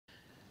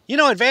You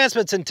know,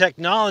 advancements in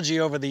technology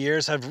over the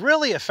years have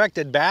really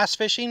affected bass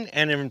fishing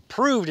and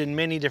improved in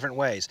many different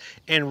ways.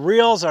 And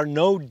reels are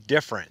no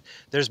different.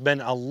 There's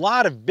been a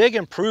lot of big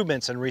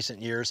improvements in recent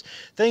years.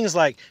 Things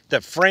like the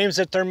frames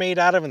that they're made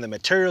out of and the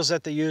materials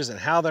that they use and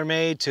how they're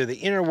made, to the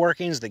inner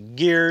workings, the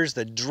gears,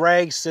 the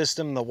drag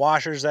system, the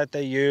washers that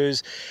they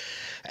use.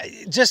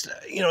 Just,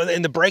 you know,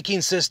 in the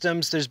braking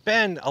systems, there's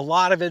been a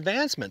lot of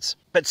advancements.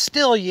 But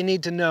still, you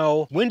need to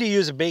know when to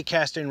use a bait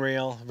casting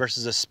reel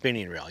versus a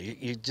spinning reel.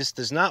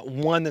 There's not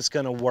one that's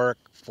going to work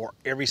for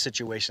every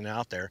situation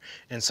out there.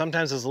 And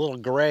sometimes it's a little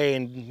gray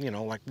and, you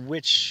know, like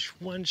which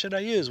one should I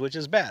use, which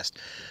is best.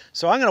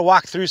 So I'm going to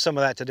walk through some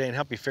of that today and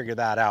help you figure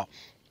that out.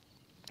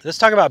 Let's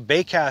talk about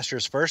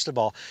baitcasters first of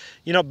all.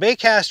 You know,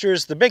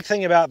 baitcasters, the big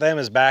thing about them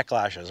is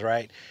backlashes,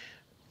 right?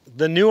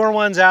 The newer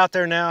ones out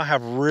there now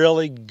have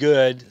really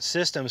good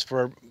systems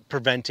for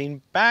preventing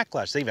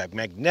backlash. They've got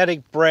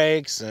magnetic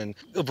brakes and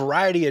a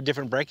variety of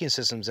different braking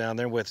systems down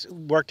there with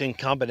worked in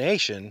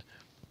combination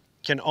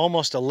can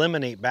almost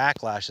eliminate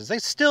backlashes. They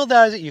still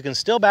does it. You can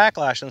still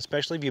backlash them,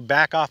 especially if you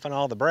back off on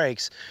all the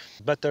brakes,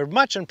 but they're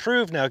much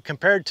improved now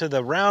compared to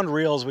the round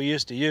reels we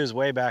used to use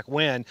way back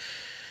when.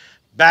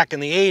 Back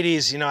in the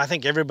 80s, you know, I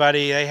think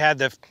everybody, they had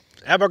the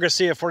Abu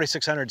Garcia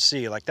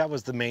 4600C, like that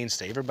was the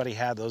mainstay. Everybody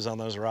had those on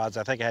those rods.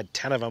 I think I had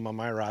 10 of them on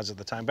my rods at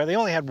the time, but they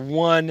only had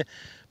one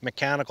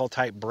mechanical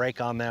type brake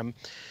on them,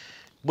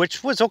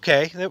 which was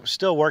okay. It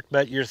still worked,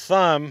 but your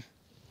thumb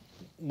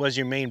was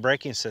your main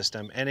braking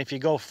system. And if you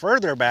go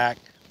further back,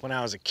 when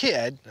I was a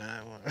kid,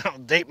 I'll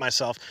date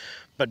myself,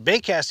 but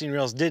bait casting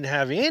reels didn't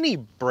have any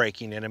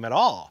braking in them at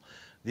all.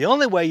 The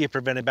only way you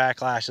prevented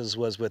backlashes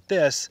was with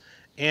this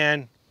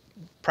and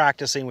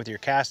practicing with your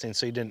casting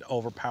so you didn't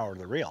overpower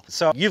the reel.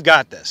 So you've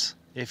got this.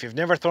 If you've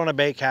never thrown a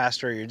bait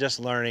caster, you're just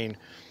learning,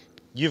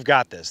 you've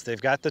got this.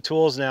 They've got the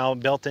tools now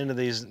built into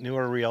these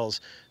newer reels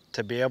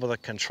to be able to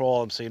control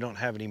them so you don't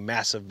have any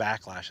massive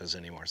backlashes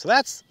anymore. So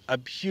that's a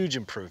huge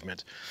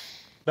improvement.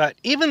 But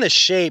even the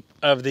shape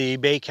of the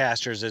bait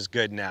casters is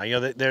good now. You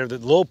know, they're the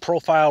low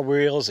profile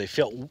reels. They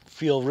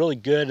feel really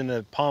good in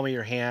the palm of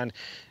your hand.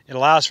 It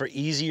allows for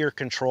easier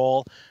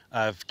control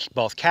of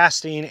both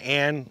casting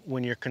and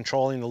when you're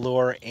controlling the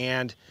lure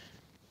and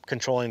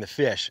controlling the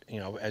fish, you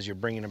know, as you're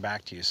bringing them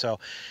back to you. So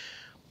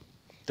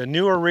the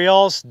newer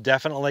reels,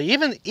 definitely,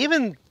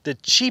 even the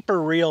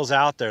cheaper reels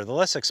out there, the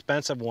less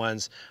expensive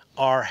ones,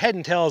 are head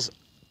and tails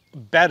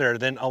better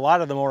than a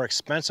lot of the more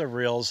expensive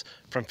reels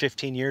from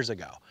 15 years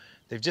ago.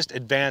 They've just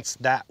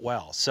advanced that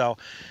well. So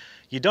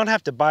you don't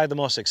have to buy the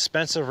most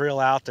expensive reel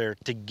out there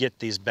to get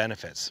these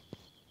benefits.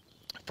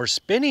 For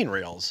spinning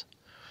reels,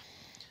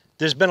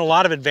 there's been a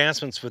lot of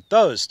advancements with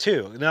those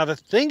too. Now the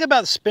thing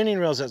about spinning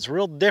reels that's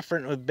real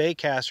different with bait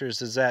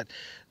casters is that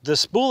the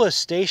spool is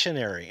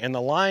stationary and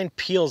the line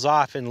peels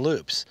off in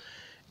loops.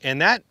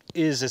 And that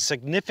is a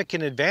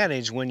significant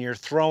advantage when you're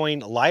throwing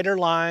lighter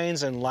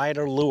lines and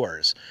lighter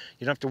lures.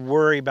 You don't have to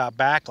worry about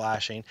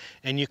backlashing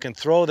and you can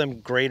throw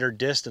them greater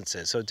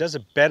distances. So it does a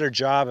better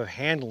job of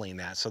handling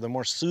that. So they're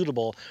more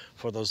suitable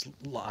for those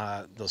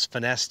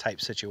finesse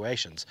type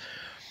situations.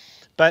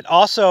 But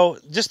also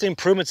just the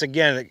improvements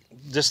again,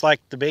 just like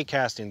the bait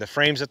casting, the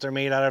frames that they're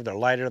made out of, they're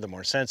lighter, they're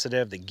more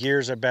sensitive, the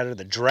gears are better,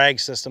 the drag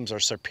systems are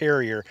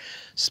superior.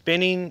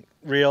 Spinning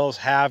reels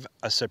have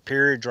a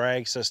superior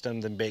drag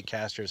system than bait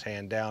casters,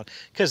 hand down,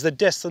 because the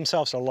discs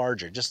themselves are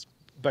larger, just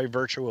by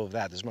virtue of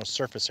that. There's more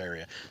surface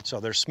area, so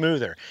they're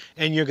smoother.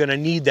 And you're gonna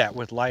need that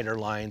with lighter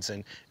lines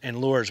and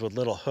lures with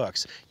little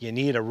hooks. You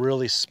need a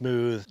really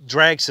smooth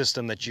drag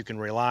system that you can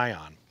rely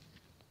on.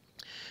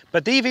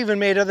 But they've even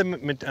made other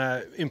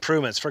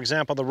improvements. For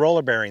example, the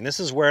roller bearing. This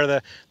is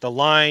where the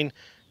line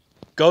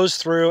goes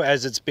through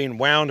as it's being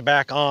wound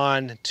back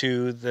on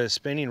to the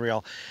spinning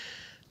reel.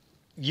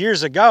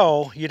 Years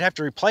ago, you'd have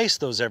to replace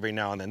those every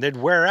now and then. They'd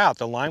wear out.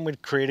 The line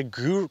would create a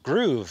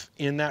groove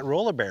in that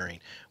roller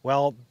bearing.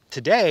 Well,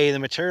 today, the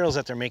materials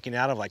that they're making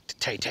out of, like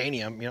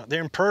titanium, you know,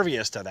 they're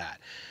impervious to that.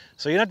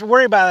 So you don't have to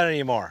worry about it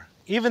anymore.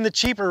 Even the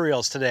cheaper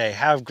reels today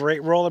have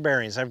great roller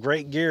bearings, have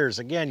great gears.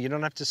 Again, you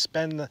don't have to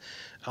spend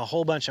a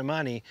whole bunch of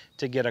money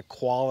to get a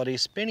quality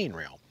spinning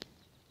reel.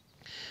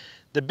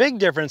 The big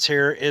difference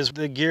here is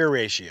the gear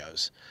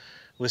ratios.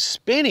 With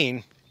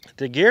spinning,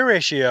 the gear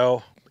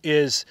ratio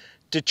is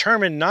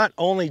determined not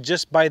only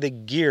just by the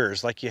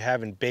gears like you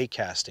have in bait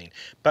casting,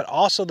 but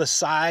also the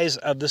size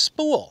of the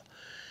spool.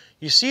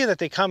 You see that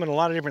they come in a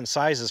lot of different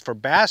sizes. For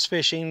bass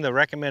fishing, the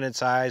recommended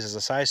size is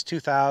a size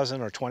 2000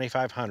 or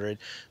 2500.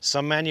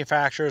 Some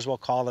manufacturers will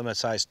call them a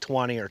size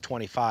 20 or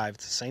 25,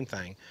 it's the same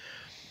thing.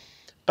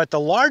 But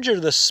the larger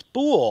the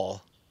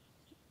spool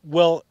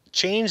will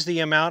change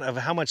the amount of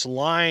how much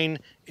line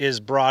is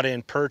brought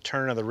in per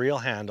turn of the reel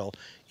handle,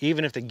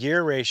 even if the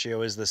gear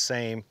ratio is the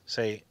same,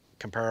 say,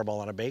 comparable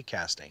on a bait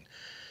casting.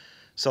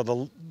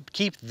 So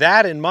keep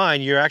that in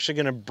mind. You're actually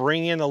going to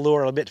bring in the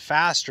lure a bit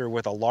faster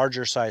with a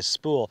larger size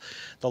spool.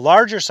 The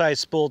larger size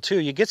spool too,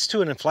 it gets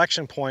to an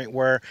inflection point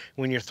where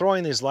when you're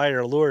throwing these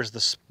lighter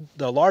lures,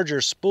 the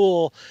larger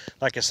spool,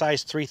 like a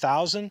size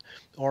 3000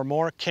 or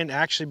more, can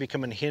actually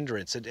become a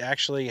hindrance. It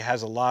actually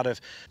has a lot of,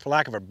 for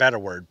lack of a better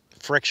word,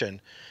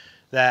 friction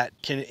that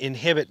can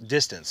inhibit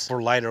distance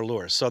for lighter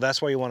lures. So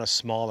that's why you want a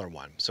smaller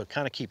one. So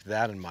kind of keep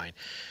that in mind.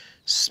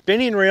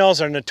 Spinning reels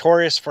are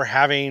notorious for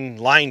having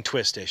line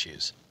twist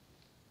issues.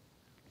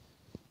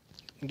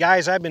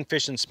 Guys, I've been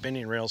fishing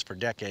spinning reels for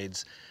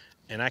decades,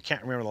 and I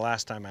can't remember the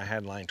last time I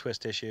had a line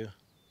twist issue.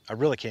 I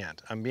really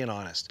can't, I'm being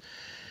honest.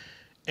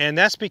 And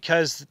that's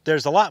because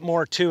there's a lot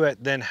more to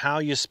it than how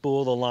you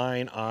spool the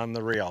line on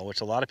the reel,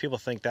 which a lot of people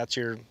think that's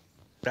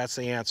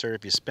the answer.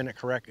 If you spin it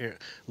correctly,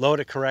 load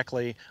it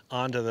correctly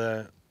onto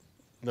the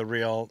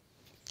reel,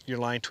 your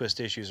line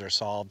twist issues are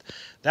solved.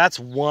 That's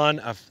one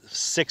of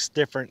 6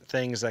 different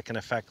things that can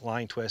affect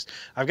line twist.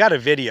 I've got a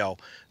video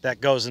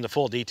that goes into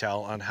full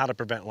detail on how to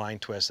prevent line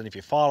twist, and if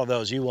you follow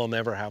those, you will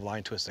never have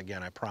line twist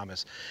again, I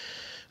promise.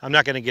 I'm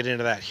not going to get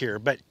into that here,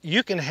 but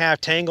you can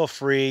have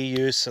tangle-free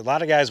use. A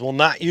lot of guys will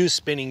not use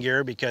spinning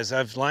gear because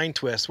of line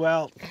twist.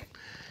 Well,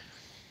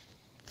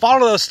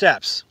 follow those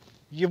steps.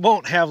 You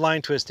won't have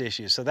line twist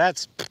issues. So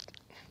that's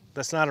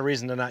not a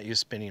reason to not use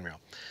spinning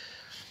reel.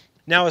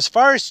 Now, as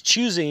far as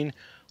choosing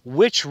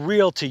which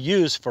reel to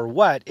use for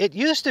what, it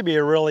used to be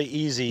a really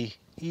easy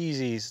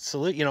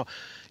solution. You know,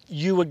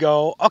 you would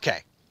go,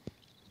 okay,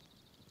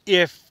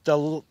 if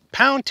the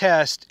pound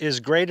test is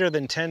greater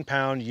than 10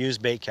 pound, use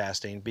bait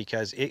casting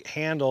because it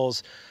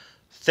handles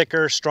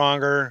thicker,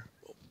 stronger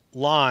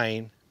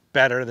line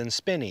better than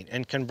spinning.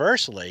 And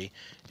conversely,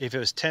 if it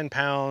was 10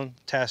 pound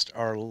test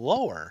or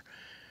lower,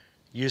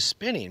 use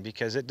spinning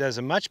because it does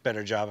a much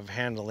better job of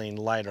handling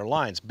lighter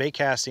lines. Bait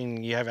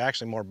casting, you have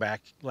actually more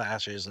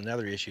backlashes and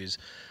other issues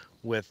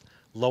with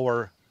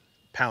lower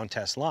pound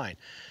test line.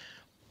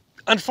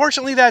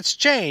 Unfortunately, that's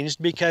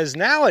changed because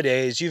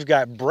nowadays you've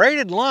got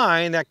braided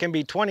line that can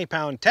be 20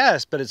 pound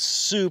test, but it's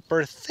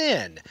super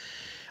thin.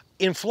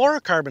 In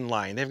fluorocarbon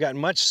line, they've got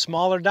much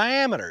smaller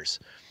diameters.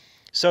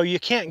 So you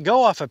can't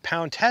go off a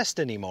pound test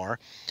anymore.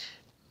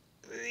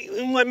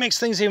 What makes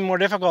things even more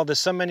difficult is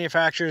some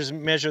manufacturers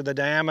measure the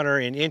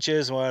diameter in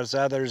inches, whereas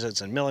others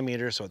it's in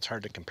millimeters, so it's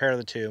hard to compare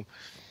the two.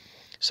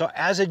 So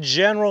as a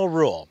general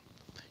rule,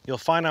 you'll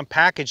find on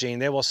packaging,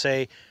 they will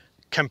say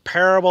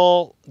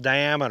comparable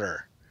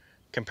diameter,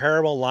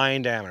 comparable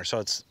line diameter.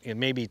 So it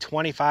may be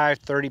 25,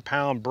 30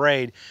 pound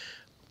braid,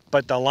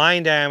 but the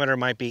line diameter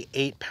might be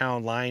 8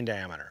 pound line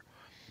diameter.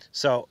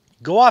 So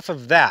go off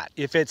of that.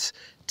 If it's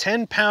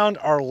 10 pound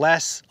or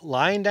less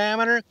line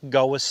diameter,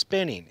 go with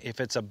spinning. If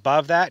it's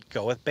above that,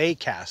 go with bait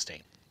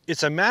casting.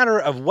 It's a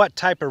matter of what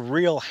type of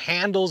reel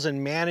handles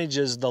and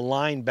manages the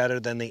line better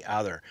than the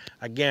other.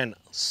 Again,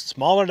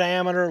 smaller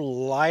diameter,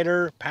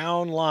 lighter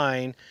pound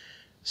line,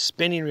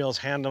 spinning reels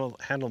handle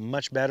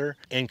much better,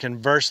 and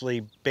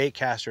conversely, bait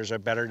casters are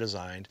better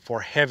designed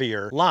for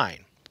heavier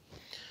line.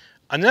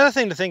 Another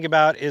thing to think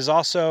about is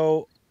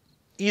also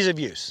ease of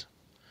use.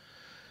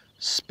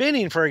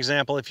 Spinning, for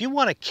example, if you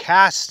want to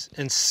cast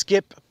and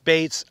skip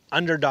baits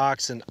under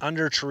docks and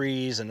under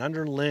trees and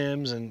under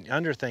limbs and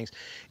under things,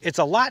 it's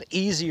a lot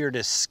easier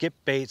to skip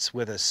baits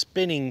with a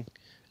spinning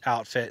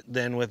outfit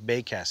than with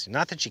bait casting.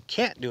 Not that you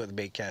can't do it with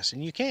bait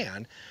casting, you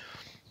can,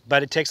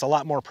 but it takes a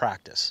lot more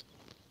practice.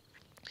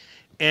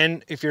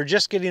 And if you're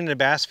just getting into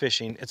bass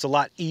fishing, it's a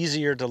lot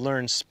easier to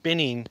learn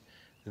spinning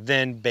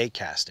than bait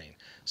casting.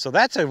 So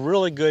that's a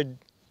really good,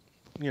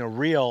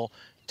 reel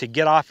to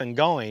get off and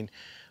going.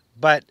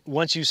 But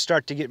once you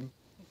start to get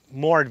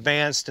more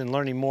advanced and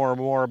learning more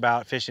and more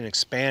about fishing,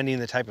 expanding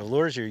the type of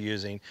lures you're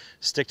using,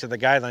 stick to the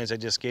guidelines I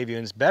just gave you.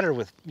 And it's better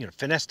with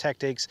finesse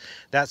techniques,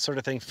 that sort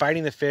of thing.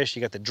 Fighting the fish,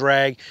 you got the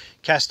drag,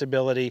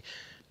 castability.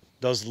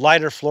 Those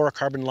lighter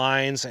fluorocarbon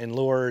lines and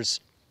lures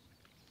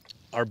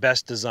are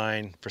best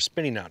designed for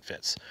spinning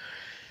outfits.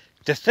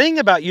 The thing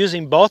about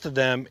using both of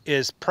them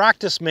is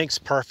practice makes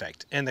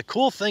perfect. And the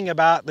cool thing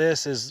about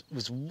this is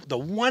the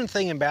one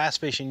thing in bass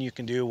fishing you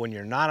can do when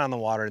you're not on the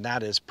water, and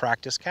that is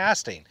practice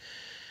casting.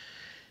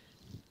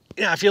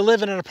 If you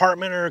live in an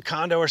apartment or a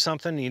condo or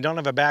something and you don't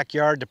have a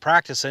backyard to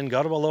practice in,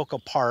 go to a local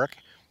park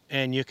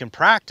and you can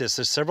practice.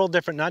 There's several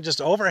different, not just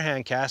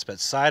overhand casts, but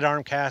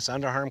sidearm casts,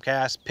 underarm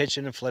casts,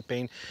 pitching and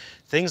flipping,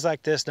 things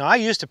like this. Now, I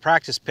used to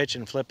practice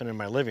pitching and flipping in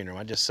my living room.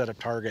 I just set up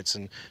targets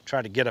and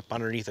try to get up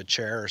underneath a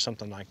chair or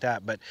something like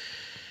that. But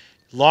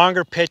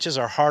longer pitches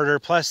are harder.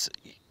 Plus,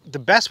 the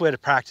best way to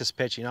practice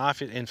pitching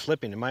off and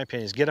flipping, in my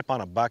opinion, is get up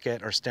on a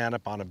bucket or stand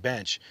up on a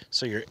bench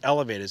so you're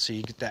elevated, so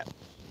you get that.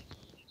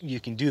 You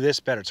can do this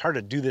better. It's hard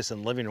to do this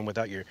in the living room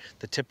without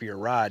the tip of your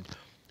rod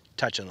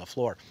touching the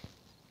floor.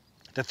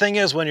 The thing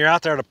is, when you're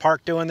out there at a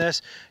park doing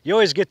this, you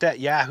always get that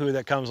yahoo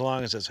that comes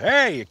along and says,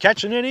 "Hey, you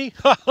catching any?"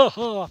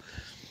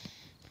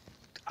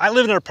 I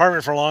lived in an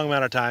apartment for a long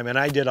amount of time, and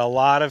I did a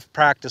lot of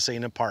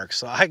practicing in parks,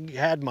 so I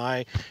had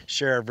my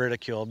share of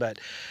ridicule. But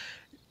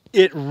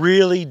It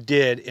really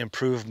did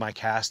improve my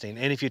casting.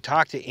 And if you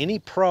talk to any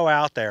pro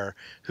out there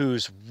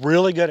who's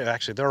really good at,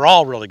 actually they're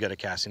all really good at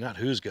casting, not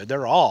who's good,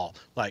 they're all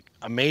like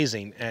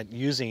amazing at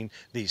using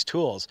these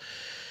tools.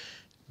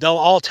 They'll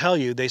all tell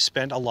you they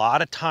spend a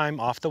lot of time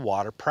off the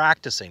water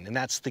practicing, and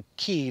that's the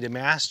key to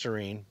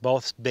mastering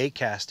both bait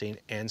casting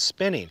and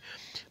spinning.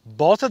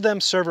 Both of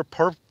them serve a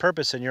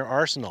purpose in your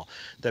arsenal.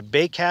 The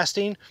bait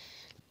casting,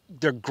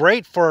 they're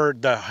great for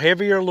the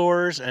heavier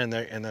lures and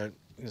the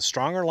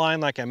stronger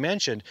line like I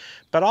mentioned,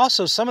 but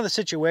also some of the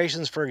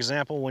situations, for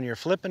example, when you're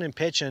flipping and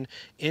pitching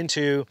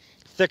into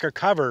thicker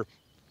cover,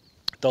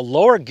 the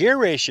lower gear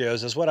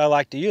ratios is what I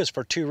like to use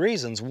for two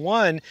reasons.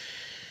 One,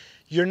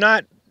 you don't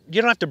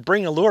have to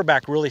bring a lure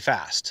back really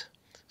fast.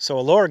 So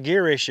a lower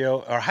gear ratio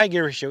or high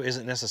gear ratio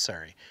isn't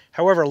necessary.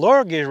 However, a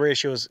lower gear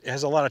ratio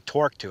has a lot of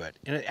torque to it,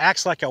 and it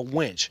acts like a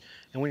winch.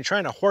 And when you're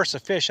trying to horse a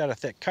fish out of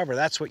thick cover,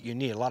 that's what you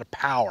need, a lot of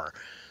power.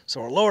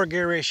 So a lower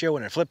gear ratio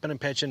when you're flipping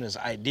and pitching is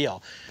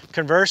ideal.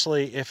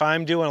 Conversely, if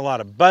I'm doing a lot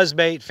of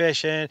buzzbait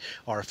fishing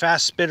or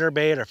fast spinner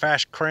bait or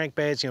fast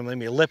crankbaits,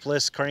 maybe a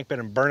lipless crankbait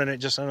and burning it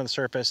just under the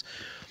surface,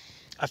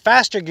 a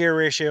faster gear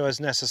ratio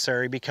is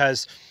necessary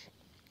because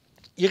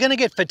you're going to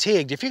get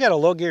fatigued. If you got a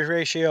low gear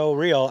ratio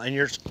reel and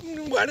you're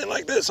whining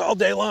like this all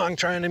day long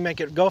trying to make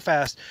it go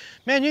fast,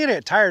 man, you're going to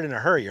get tired in a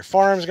hurry. Your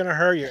forearm's going to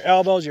hurt, your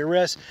elbows, your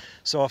wrists.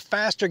 So a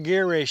faster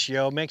gear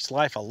ratio makes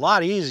life a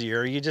lot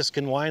easier. You just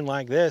can whine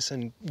like this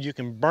and you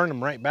can burn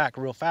them right back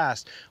real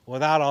fast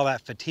without all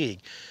that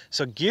fatigue.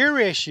 So gear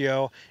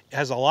ratio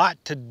has a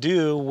lot to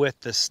do with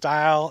the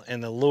style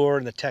and the lure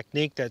and the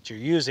technique that you're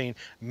using.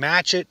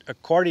 Match it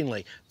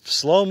accordingly.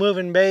 Slow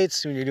moving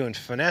baits when you're doing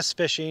finesse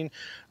fishing,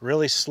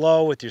 really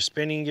slow with your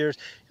spinning gears.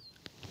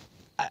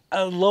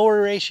 A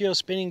lower ratio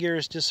spinning gear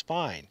is just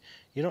fine.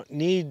 You don't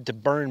need to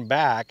burn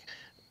back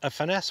a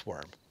finesse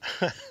worm.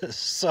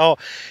 So,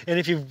 and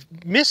if you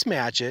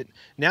mismatch it,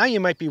 now you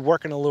might be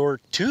working a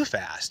lure too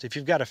fast. If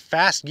you've got a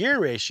fast gear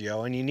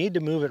ratio and you need to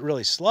move it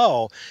really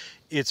slow,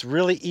 it's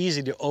really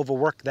easy to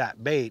overwork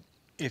that bait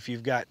if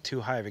you've got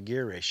too high of a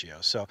gear ratio.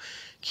 So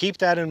keep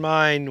that in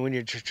mind when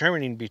you're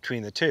determining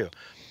between the two.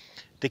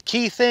 The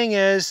key thing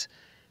is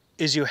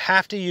you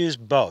have to use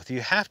both.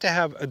 You have to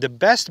have, the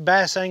best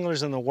bass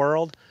anglers in the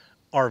world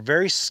are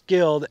very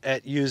skilled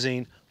at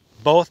using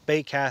both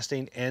bait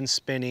casting and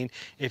spinning.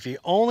 If you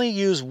only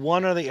use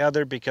one or the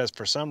other because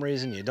for some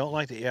reason you don't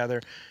like the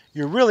other,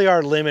 you really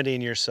are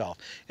limiting yourself.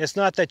 It's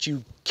not that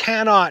you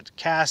cannot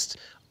cast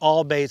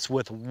all baits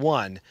with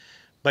one,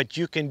 but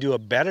you can do a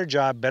better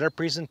job, better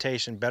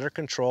presentation, better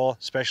control,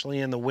 especially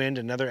in the wind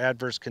and other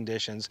adverse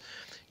conditions,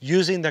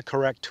 using the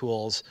correct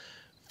tools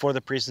for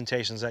the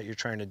presentations that you're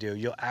trying to do.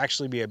 You'll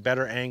actually be a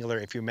better angler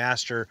if you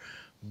master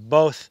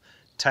both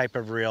type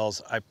of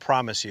reels, I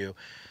promise you.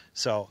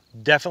 So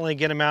definitely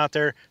get them out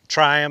there,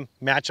 try them,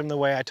 match them the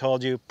way I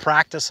told you,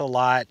 practice a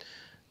lot,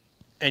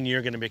 and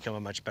you're gonna become a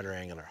much better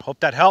angler. Hope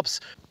that helps.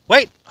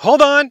 Wait,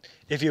 hold on.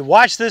 If you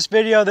watched this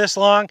video this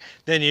long,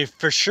 then you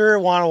for sure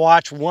wanna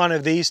watch one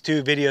of these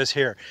two videos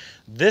here.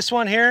 This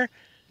one here,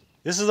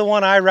 this is the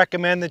one I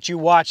recommend that you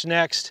watch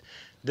next.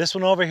 This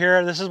one over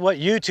here, this is what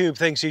YouTube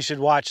thinks you should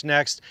watch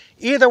next.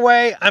 Either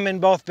way, I'm in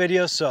both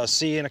videos, so I'll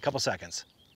see you in a couple seconds.